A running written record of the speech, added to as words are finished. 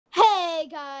Hey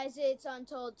guys, it's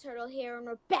Untold Turtle here, and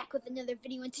we're back with another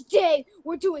video, and today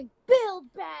we're doing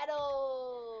Build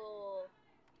Battle!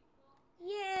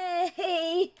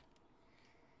 Yay!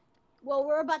 Well,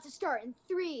 we're about to start in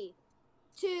 3,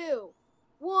 2,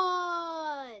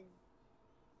 1!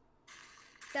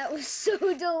 That was so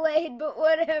delayed, but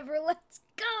whatever, let's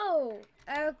go!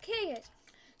 Okay, guys,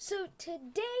 so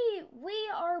today we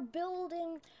are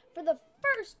building, for the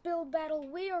first build battle,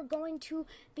 we are going to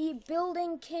be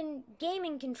building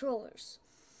gaming controllers.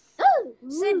 Oh!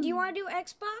 Sid, do you want to do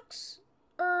Xbox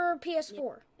or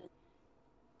PS4? Yeah.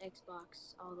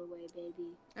 Xbox all the way,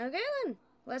 baby. Okay then,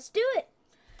 let's do it.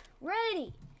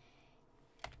 Ready.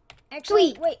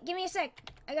 Actually, wait, give me a sec.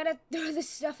 I gotta throw this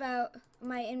stuff out of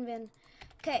my invin.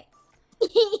 Okay. 3,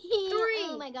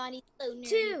 oh my god, he's so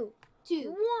nerdy.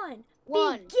 2,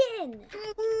 1, begin!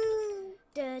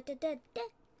 Da, da, da, da.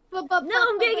 No,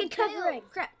 I'm gonna get copyright.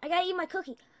 Crap, I gotta eat my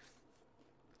cookie.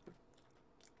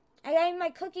 I gotta eat my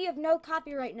cookie of no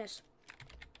copyrightness.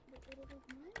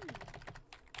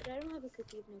 But I don't have a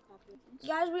cookie of no copyrightness.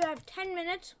 Guys, we have 10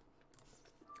 minutes.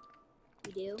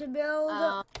 We do? To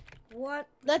build what?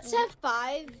 Let's have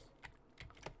 5.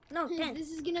 No, 10.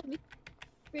 This is gonna be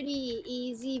pretty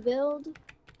easy build.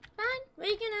 Fine,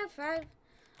 we can have 5.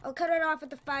 I'll cut it off at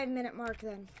the 5-minute mark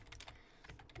then.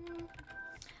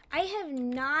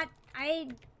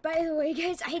 By the way,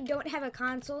 guys, I don't have a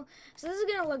console, so this is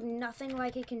gonna look nothing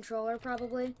like a controller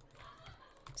probably.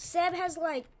 Seb has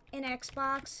like an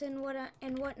Xbox and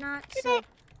whatnot, so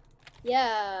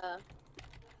yeah.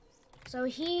 So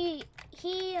he's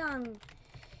gonna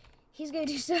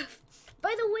do stuff.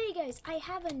 By the way, guys, I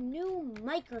have a new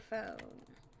microphone.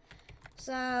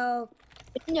 So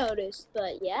I noticed,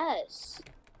 but yes.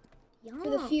 Yeah.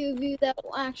 For the few of you that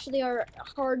actually are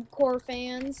hardcore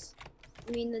fans,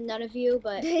 I mean the none of you,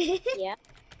 but yeah.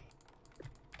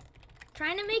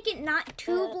 Trying to make it not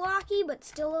too blocky, but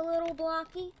still a little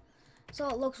blocky, so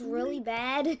it looks really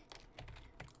bad.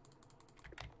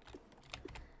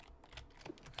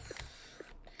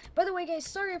 By the way, guys,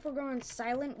 sorry if we're going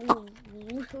silent. We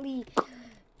really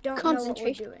don't know what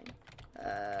we're doing.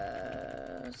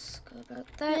 Let's go about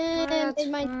that. That's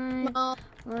fine.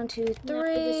 1, 2,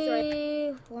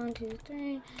 3. 1, 2,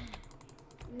 3.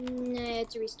 Nah,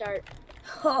 it's a restart.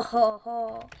 Ho ho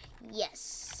ho!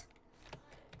 Yes.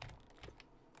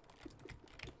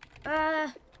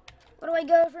 Where do I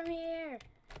go from here?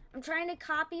 I'm trying to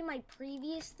copy my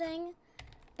previous thing,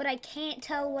 but I can't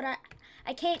tell what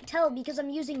I can't tell because I'm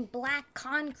using black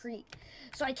concrete,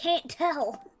 so I can't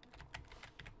tell.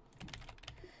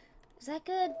 Is that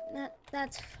good?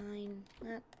 That's fine.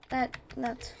 That's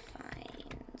fine.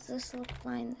 Does this look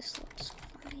fine? This looks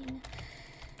fine.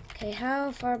 Okay,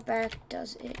 how far back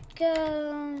does it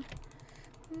go?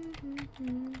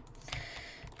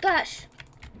 Gosh,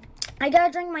 I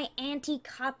gotta drink my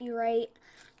anti-copyright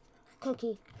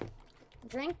cookie.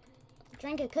 Drink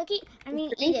a cookie? I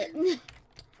mean, eat it.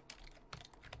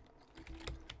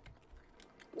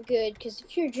 Good, because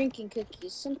if you're drinking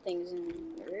cookies, something's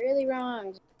really wrong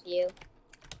with you.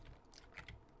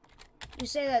 You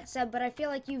say that, Seb, but I feel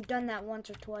like you've done that once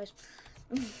or twice.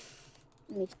 Let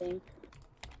me think.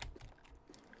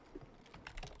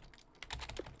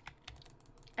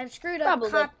 I've screwed up.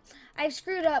 I've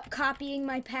screwed up copying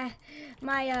my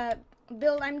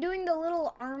build. I'm doing the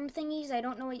little arm thingies. I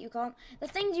don't know what you call them. The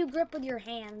things you grip with your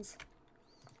hands.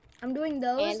 I'm doing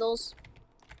those. Handles.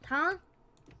 Huh?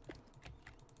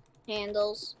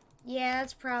 Handles. Yeah,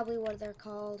 that's probably what they're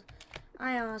called.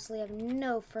 I honestly have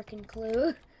no freaking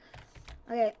clue.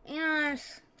 Okay,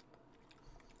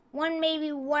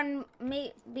 maybe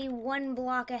one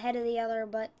block ahead of the other,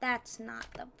 but that's not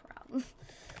the problem.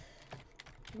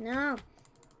 No.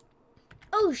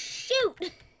 Oh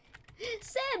shoot!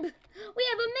 Seb, we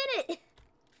have a minute.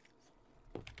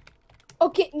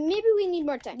 Okay, maybe we need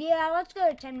more time. Yeah, let's go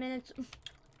to 10 minutes.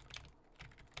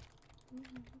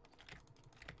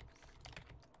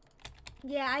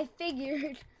 Yeah, I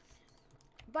figured.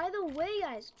 By the way,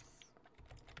 guys,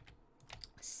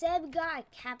 Seb got a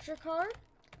capture card.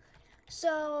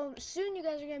 So soon you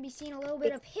guys are going to be seeing a little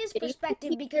bit of his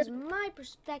perspective because my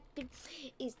perspective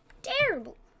is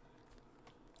terrible.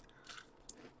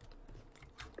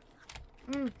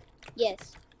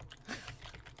 Yes.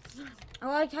 I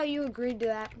like how you agreed to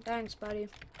that. Thanks, buddy.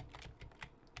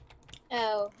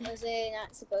 Oh, was I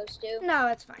not supposed to? No,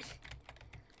 it's fine.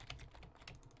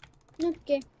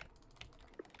 Okay.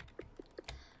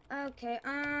 Okay,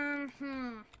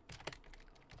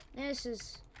 This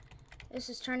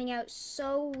is turning out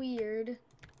so weird.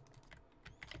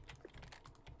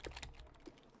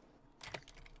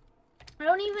 I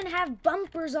don't even have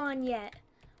bumpers on yet.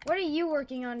 What are you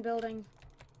working on building?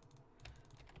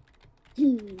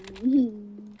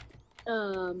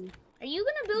 Are you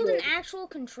gonna build an actual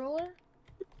controller?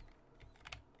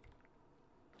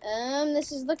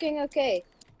 This is looking okay.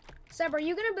 Seb, are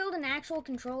you gonna build an actual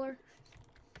controller?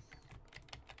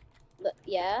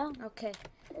 Yeah? Okay.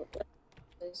 What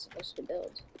is supposed to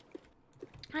build?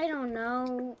 I don't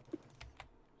know.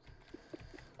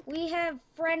 We have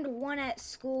friend 1 at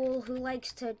school who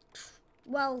likes to,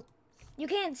 well, you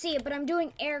can't see it, but I'm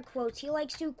doing air quotes. He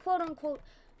likes to, quote unquote,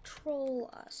 troll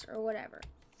us or whatever.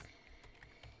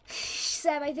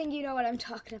 Seb, I think you know what I'm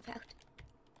talking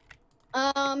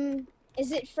about.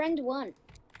 Is it friend 1?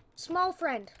 Small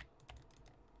friend.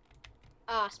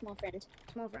 Ah, small friend.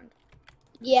 Small friend.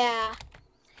 Yeah.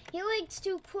 He likes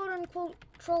to, quote unquote,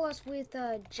 troll us with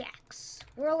Jax.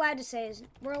 We're allowed to say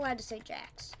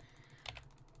Jax.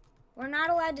 We're not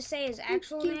allowed to say his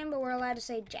actual name, but we're allowed to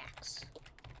say Jax.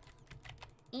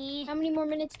 How many more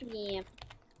minutes do we have?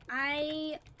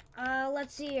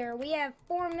 Let's see here. We have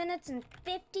 4 minutes and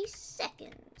 50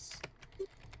 seconds.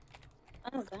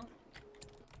 Oh, God.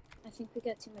 I think we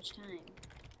got too much time.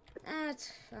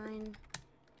 That's fine.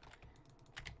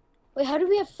 Wait, how do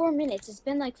we have 4 minutes? It's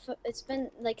been like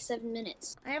 7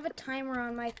 minutes. I have a timer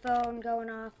on my phone going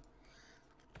off.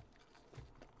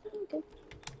 Okay.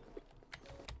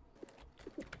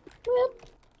 Well,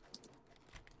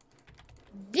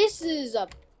 this is a...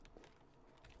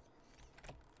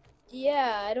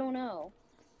 Yeah, I don't know.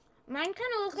 Mine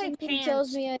kind of looks like Something pants.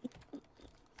 tells me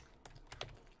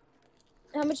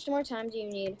How much more time do you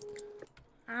need?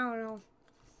 I don't know.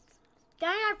 Dang,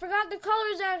 I forgot the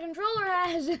colors that controller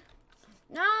has.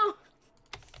 No.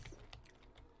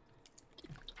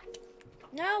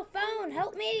 No, phone,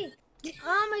 help me.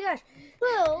 Oh my gosh.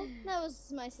 Well, that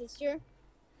was my sister.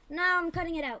 Now I'm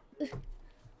cutting it out.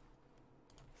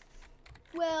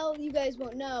 Well, you guys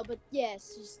won't know, but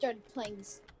yes, she started playing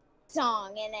this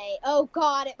song and oh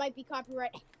God, it might be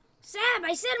copyright. Sab,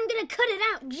 I said I'm gonna cut it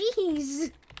out.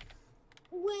 Jeez.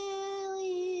 Well,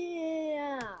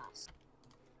 yeah.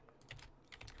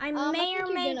 I I may think or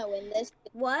you're may. gonna win this.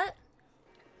 What?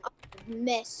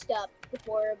 Messed up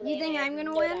horribly. You think and I I'm have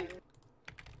gonna no win? diamond.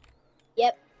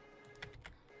 Yep.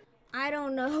 I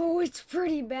don't know. It's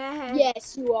pretty bad.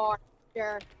 Yes, you are.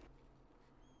 Sure.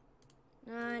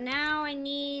 Now I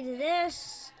need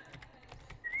this.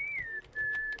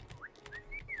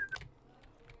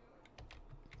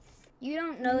 You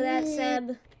don't know that,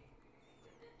 Seb.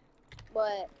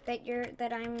 What?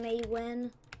 That I may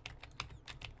win.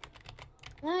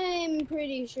 I'm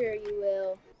pretty sure you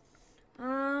will.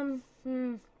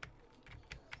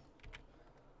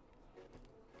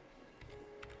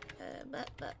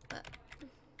 But.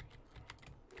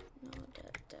 No,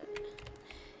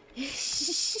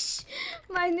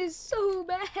 Mine is so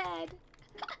bad.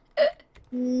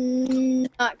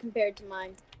 Not compared to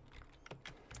mine.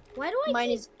 Why do I Mine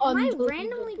keep, is am I unbelievably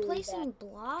randomly placing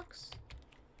blocks?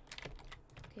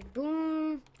 Okay,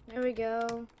 boom. There we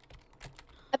go.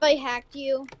 Have I hacked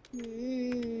you?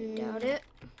 Doubt it.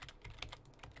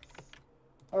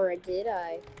 Or did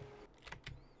I?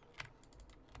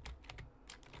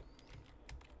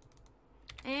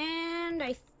 And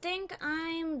I think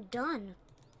I'm done.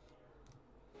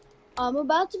 I'm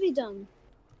about to be done.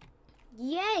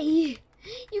 Yay!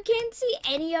 You can't see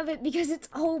any of it because it's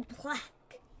all black.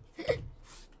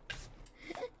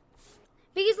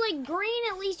 Because, like, green,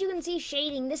 at least you can see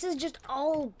shading. This is just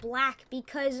all black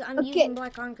because I'm using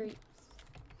black concrete.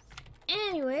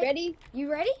 Anyway. Ready?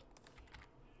 You ready?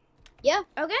 Yeah.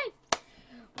 Okay.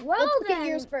 Well, Let's then, get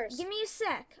yours first. Give me a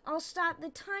sec. I'll stop the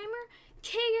timer.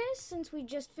 Okay, guys, since we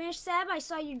just finished, Sab, I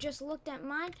saw you just looked at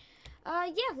mine.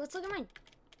 Yeah, let's look at mine.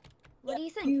 What do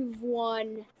you think? You've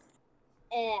won.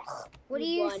 What do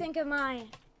you think of mine?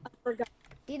 I forgot.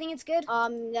 Do you think it's good?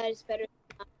 That is better.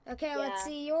 Okay, let's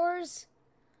see yours.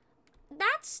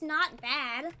 That's not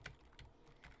bad.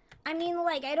 I mean,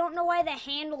 like, I don't know why the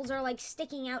handles are, like,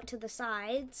 sticking out to the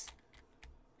sides.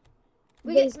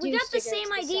 We got the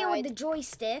same idea with the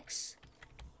joysticks.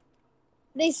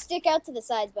 They stick out to the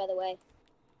sides, by the way.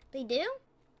 They do?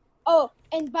 Oh,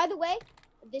 and by the way,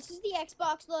 this is the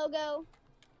Xbox logo.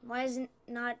 Why isn't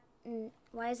not an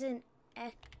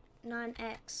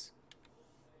X?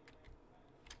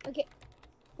 Okay,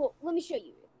 well, let me show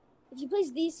you. If you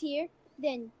place these here,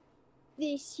 then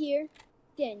this here,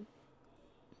 then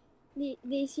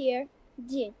this here,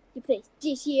 then you place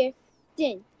this here,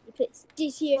 then you place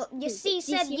this here. Well, you see,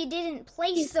 Seb, you didn't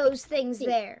place those things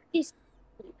there.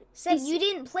 Seb, you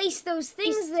didn't place those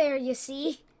things there, you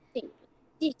see.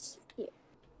 This here.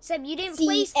 Seb, you didn't CX.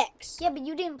 place... Yeah, but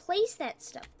you didn't place that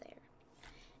stuff there.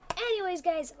 Anyways,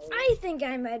 guys, I think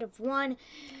I might have won.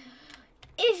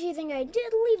 If you think I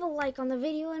did, leave a like on the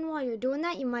video, and while you're doing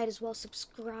that, you might as well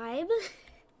subscribe.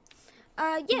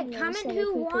 Yeah, comment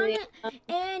who won,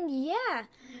 and yeah,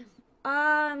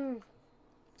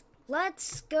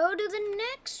 let's go to the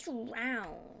next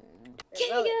round. Okay,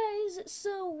 guys,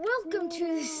 so welcome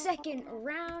to the second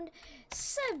round.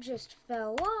 Seb just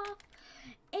fell off,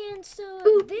 and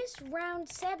so this round,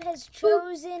 Seb has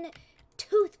chosen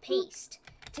toothpaste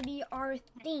to be our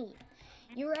theme.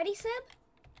 You ready, Seb?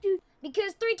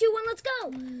 Because 3, 2, 1, let's go!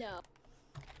 No.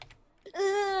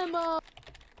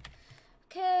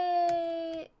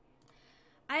 Okay.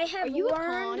 I have you a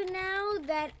learned now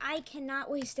that I cannot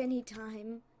waste any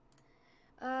time.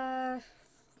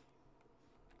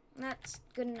 That's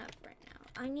good enough right now.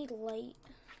 I need light.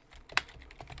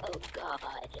 Oh God.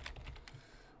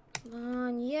 Come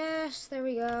on, yes, there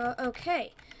we go.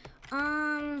 Okay.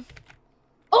 Oh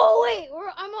wait,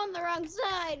 I'm on the wrong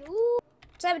side. Ooh.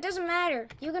 Seb, it doesn't matter.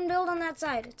 You can build on that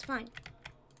side. It's fine.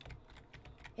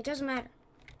 It doesn't matter.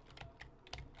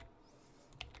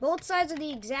 Both sides are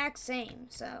the exact same,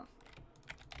 so.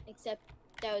 Except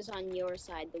that was on your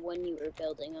side, the one you were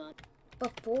building on.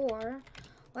 Before.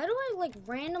 Why do I, like,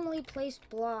 randomly place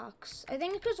blocks? I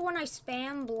think because when I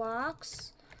spam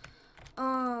blocks,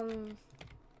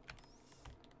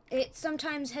 it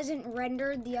sometimes hasn't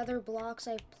rendered the other blocks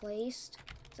I've placed.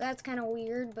 So that's kind of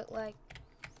weird, but, like,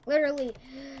 literally,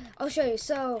 I'll show you.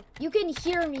 So, you can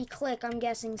hear me click, I'm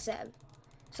guessing, Seb.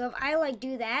 So if I, like,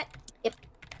 do that, yep.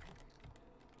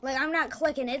 Like, I'm not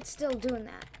clicking, it's still doing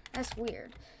that. That's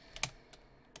weird.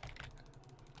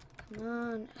 Come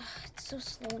on. It's so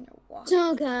slow when you're walking.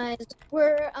 So, guys,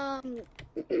 we're,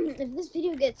 if this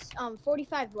video gets,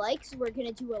 45 likes, we're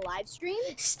gonna do a live stream.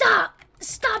 Stop!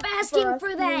 Stop asking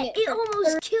for that! It for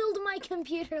almost killed my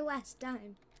computer last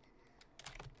time.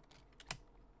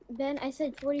 Ben, I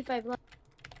said 45 likes.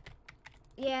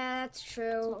 Yeah, that's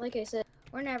true. Like I said.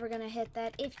 We're never gonna hit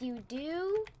that. If you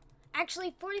do,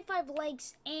 actually 45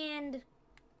 likes and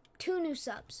 2 new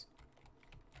subs.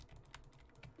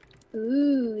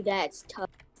 Ooh, that's tough.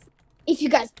 If you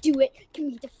guys do it, can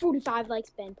we get to 45 likes?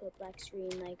 Ben, put black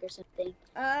screen like or something.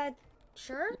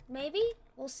 Sure, maybe.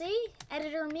 We'll see.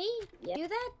 Editor me, yep. Do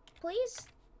that, please.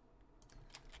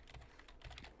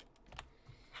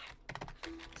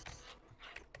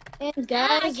 And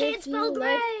guys, I can't spell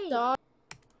right.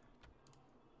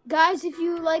 Guys, if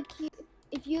you like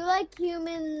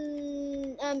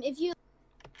human,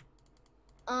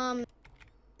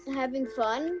 having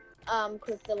fun,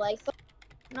 click the like button.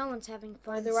 No one's having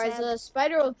fun. Otherwise, Seb. a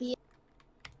spider will be.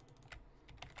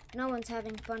 No one's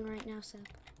having fun right now, Seb.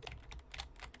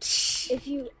 If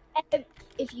you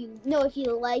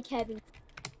like having.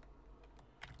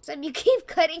 Seb, you keep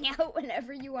cutting out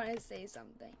whenever you want to say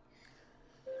something.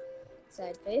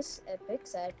 Sad face, epic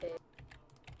sad face.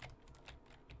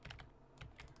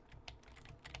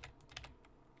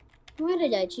 Why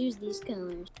did I choose these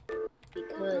colors?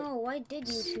 Because. Oh, why did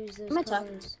you choose those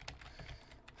colors?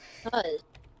 Because.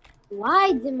 Why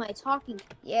am I talking?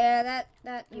 Yeah,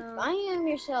 that You no. I am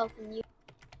yourself, and you.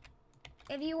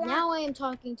 If you want. Now I am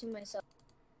talking to myself.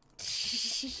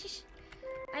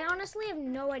 I honestly have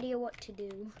no idea what to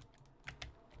do.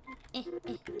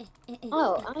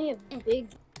 Oh, I have big.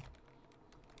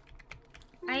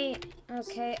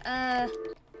 Okay. I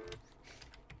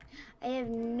have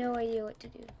no idea what to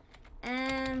do.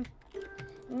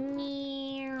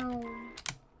 Meow.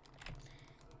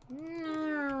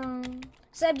 No.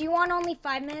 Seb, do you want only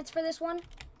 5 minutes for this one?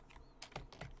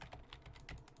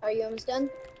 Are you almost done?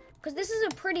 Because this is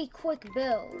a pretty quick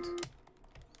build.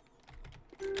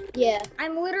 Yeah.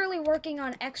 I'm literally working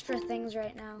on extra things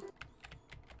right now.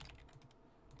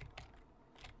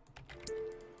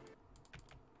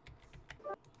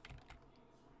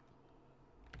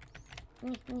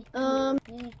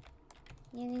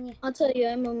 I'll tell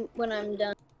you when I'm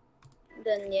done.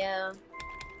 Then yeah.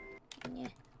 Yeah.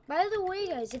 By the way,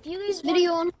 guys, if you guys this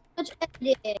video won't have much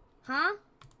editing. Huh?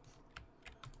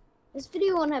 This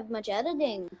video won't have much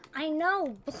editing. I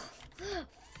know.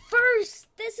 First,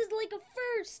 this is like a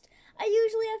first. I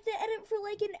usually have to edit for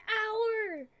like an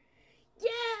hour.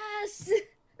 Yes.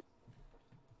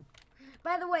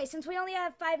 By the way, since we only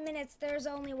have 5 minutes, there's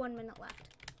only 1 minute left.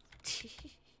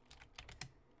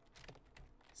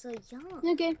 So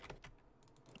yeah. Okay.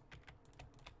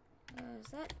 Is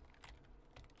that?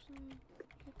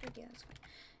 Yeah, that's fine.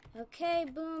 Okay,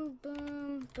 boom,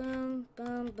 boom, boom,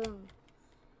 boom, boom.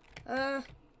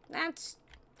 That's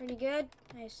pretty good,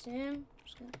 I assume.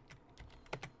 Just gonna...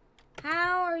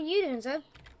 How are you doing, Zeb?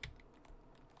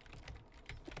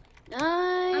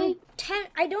 I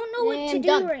I don't know what to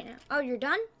do right now. Oh, you're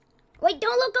done? Wait,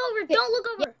 don't look over. Okay. Don't look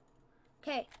over.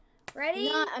 Okay,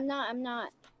 ready? I'm not.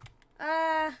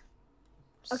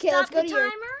 Okay, Stop let's go the to timer.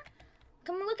 yours.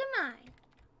 Come look at mine.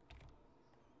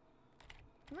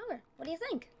 Come over. What do you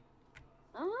think?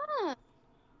 Ah.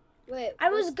 Wait. I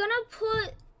was gonna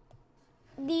put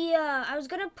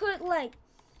like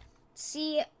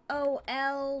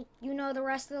COL, you know, the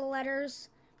rest of the letters,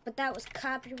 but that was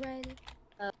copyrighted.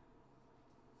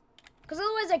 Because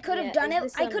otherwise I could have done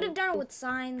it. I could have done it with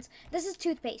signs. This is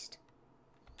toothpaste.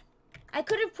 I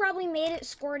could have probably made it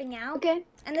squirting out. Okay.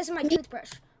 And this is my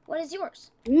toothbrush. What is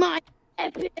yours? My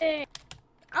epic.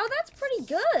 Oh, that's pretty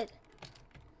good.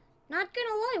 Not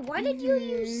gonna lie. Why did you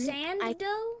use sand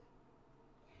dough?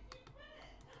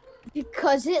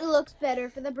 Because it looks better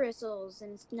for the bristles,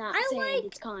 and it's not I sand, like-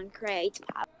 it's concrete.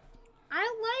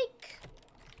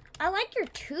 I like your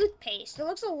toothpaste. It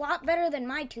looks a lot better than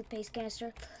my toothpaste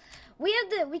canister. We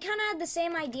kind of had the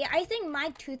same idea. I think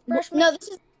my toothbrush. No, this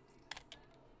is.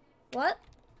 What?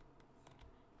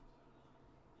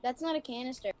 That's not a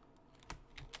canister.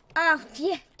 Oh,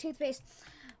 yeah, toothpaste.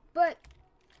 But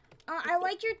I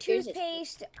like your Here's it.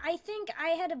 toothpaste. I think I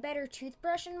had a better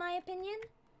toothbrush in my opinion.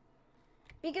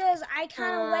 Because I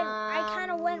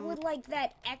kind of went with like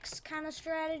that X kind of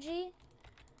strategy.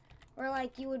 Where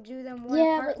like you would do them one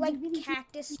apart, like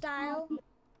cactus style.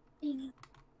 Do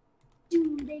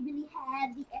they really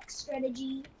have the X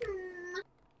strategy?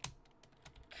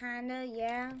 Kinda,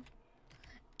 yeah.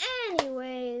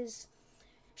 Anyways,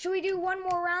 should we do one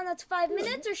more round that's 5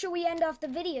 minutes, or should we end off the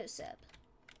video, Seb?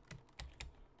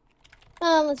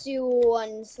 Let's do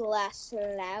one last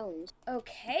round.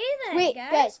 Okay then, Wait,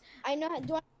 guys. I know.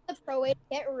 Do I know the pro way to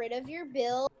get rid of your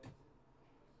bill?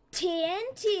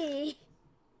 TNT.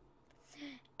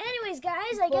 Anyways,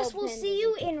 guys, I guess we'll see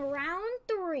you in round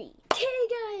 3. Okay,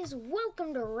 guys,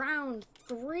 welcome to round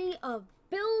 3 of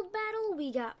Build Battle.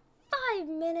 We got 5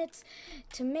 minutes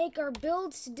to make our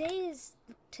builds. This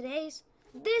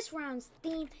round's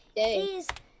theme is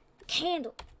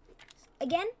candle.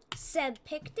 Again, Seb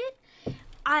picked it.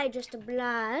 I just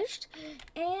obliged.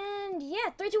 And yeah,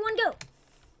 3, 2, 1, go.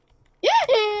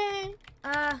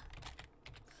 Yeah.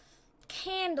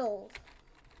 Candle.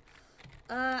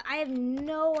 I have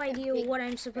no idea what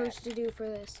I'm supposed to do for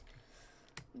this.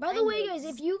 By the way, guys,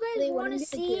 if you guys want to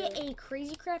see a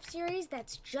Crazy Craft series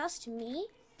that's just me,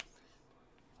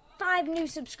 5 new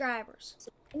subscribers.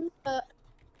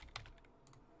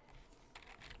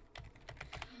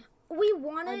 We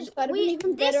wanted. I just thought of an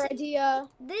even better idea.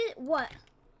 What?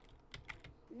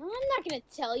 No, I'm not gonna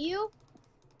tell you.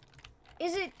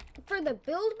 Is it for the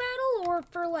build battle or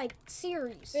for like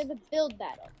series? For the build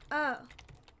battle.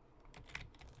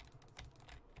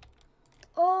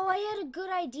 Oh, I had a good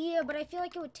idea, but I feel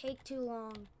like it would take too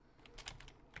long.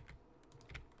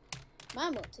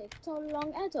 Mine won't take so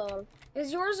long at all.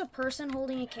 Is yours a person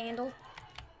holding a candle?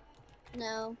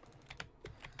 No.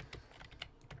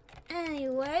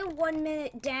 Anyway, 1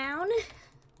 minute down.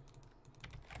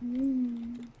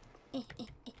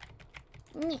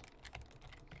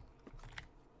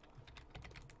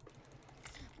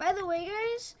 By the way,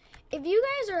 guys, if you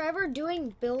guys are ever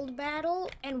doing build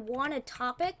battle and want a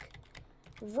topic,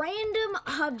 random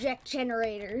object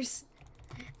generators.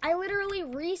 I literally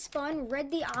respun, read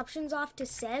the options off to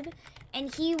Seb,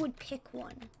 and he would pick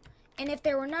one. And if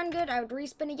there were none good, I would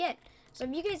respin again. So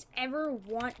if you guys ever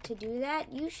want to do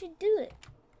that, you should do it.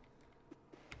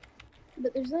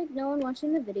 But there's like no one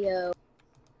watching the video.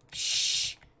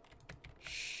 Shh.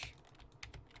 Shh.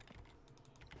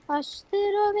 Hush,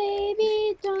 little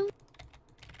baby, don't.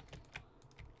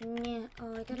 Yeah.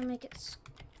 Oh, I gotta make it.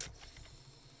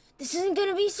 This isn't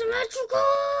gonna be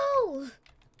symmetrical.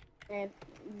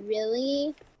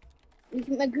 Really? We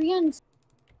can agree on.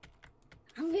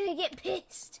 I'm gonna get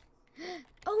pissed.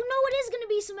 Oh no, it is gonna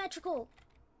be symmetrical.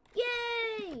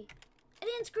 Yay! I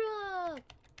didn't screw up.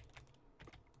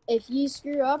 If you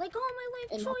screw up, Like all my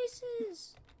life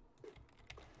choices.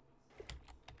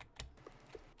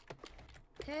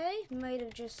 Okay, might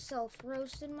have just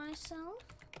self-roasted myself.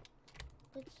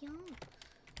 But yeah.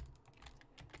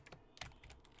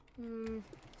 Oh,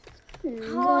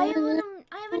 I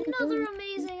have another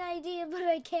amazing idea, but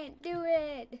I can't do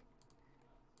it.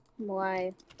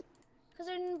 Why? Because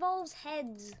it involves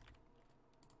heads.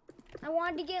 I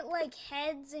wanted to get like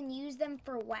heads and use them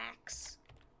for wax.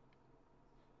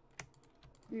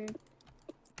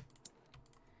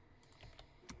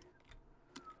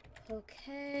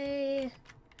 Okay.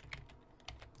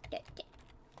 Get.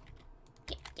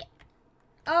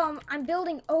 I'm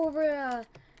building over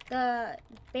the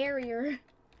barrier.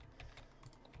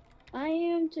 I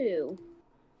am too.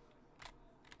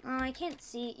 Oh, I can't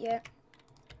see it yet.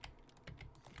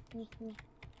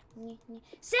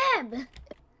 Seb!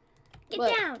 Get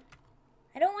What? down!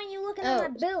 I don't want you looking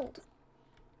at my build.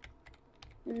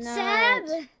 Not.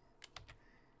 Seb!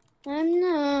 I'm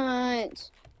not.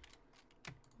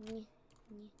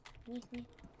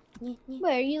 Wait,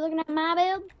 are you looking at my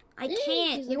build? I can't.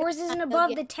 He's looking Yours at isn't my above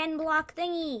build. the 10 block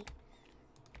thingy.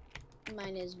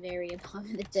 Mine is very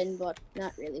above the 10 block.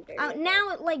 Not really very above. Now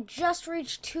it like just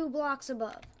reached 2 blocks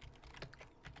above.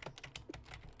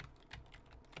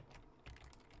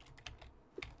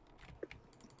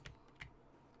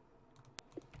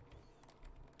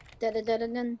 Dun dun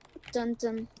dun. Dun,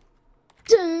 dun,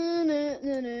 dun,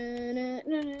 dun, dun,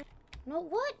 dun. No,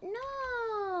 what?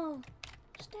 No!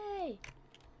 Stay.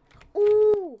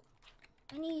 Ooh!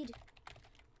 I need...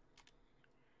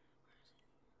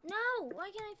 No! Why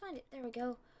can't I find it? There we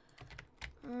go.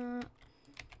 Dun,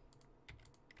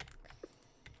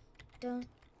 dun,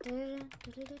 dun, dun,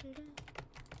 dun, dun, dun.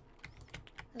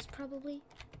 That's probably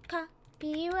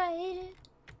copyrighted.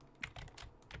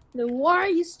 Then why are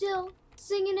you still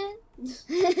singing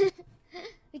it?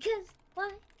 Because why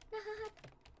not?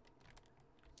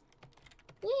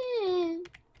 Yeah.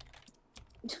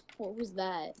 What was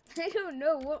that? I don't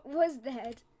know. What was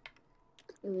that?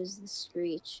 It was the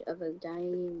screech of a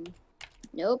dying.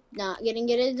 Nope, not getting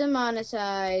it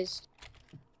demonetized.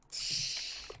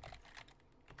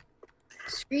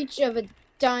 Screech of a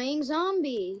dying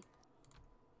zombie.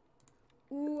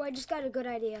 Ooh, I just got a good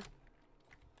idea.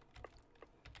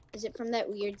 Is it from that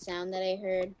weird sound that I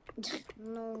heard?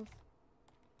 No.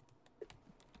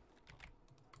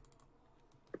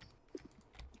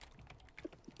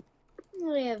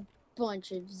 I have a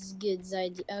bunch of good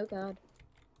ideas. Oh god.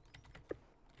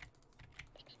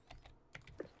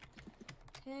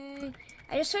 Okay.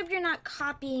 I just hope you're not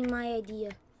copying my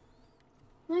idea.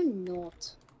 I'm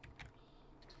not.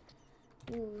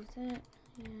 Ooh, that.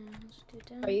 Yeah, let's do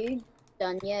that. Are you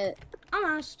done yet?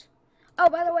 Almost. Oh,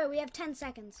 by the way, we have 10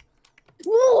 seconds.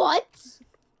 What?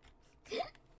 8,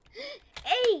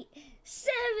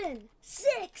 7,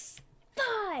 6,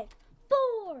 5,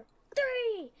 4,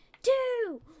 3,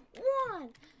 2, 1.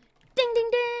 Ding,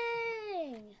 ding,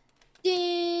 ding.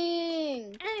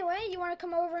 Ding! Anyway, you want to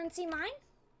come over and see mine?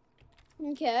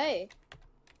 Okay.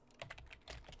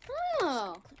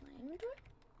 Oh, Click my inventory.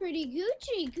 pretty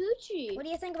Gucci. What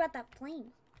do you think about that flame?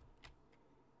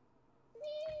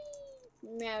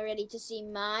 Now ready to see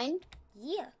mine?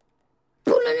 Yeah.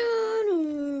 Ooh,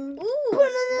 Ooh,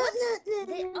 what's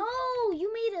the, oh,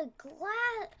 you made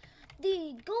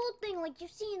the gold thing like you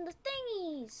see in the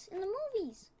thingies, in the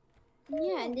movies.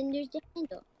 Yeah, and then there's the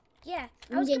handle. Yeah, I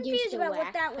And was then there's confused the about what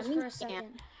wax that was coming for a down.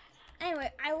 second.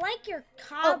 Anyway, I like your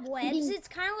cobwebs. then- It's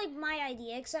kind of like my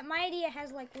idea, except my idea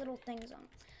has like little things on.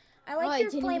 I Oh, like I your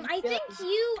didn't flame. even I realize.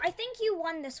 think you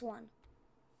won this one.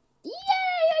 Yay!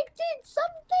 I did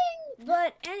something.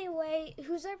 But anyway,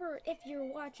 if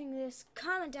you're watching this,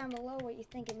 comment down below what you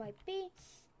think it might be.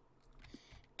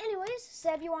 Anyways,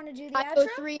 Seb, you want to do the I outro? go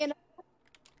 3 and.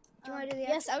 Do you want to do the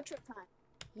Yes, outro? outro time.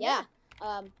 Yeah.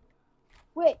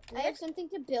 Wait, I Yeah. have something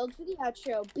to build for the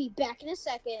outro. Be back in a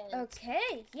second.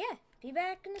 Okay, yeah. Be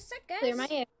back in a sec, guys. Clear my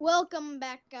air. Welcome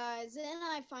back, guys. And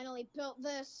I finally built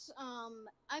this.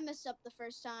 I messed up the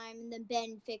first time, and then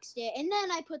Ben fixed it, and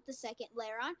then I put the second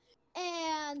layer on.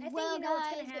 And I think well, you know what's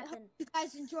guys, gonna I hope happen. you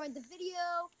guys enjoyed the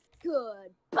video.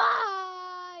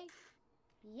 Goodbye.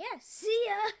 Yeah, see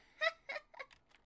ya.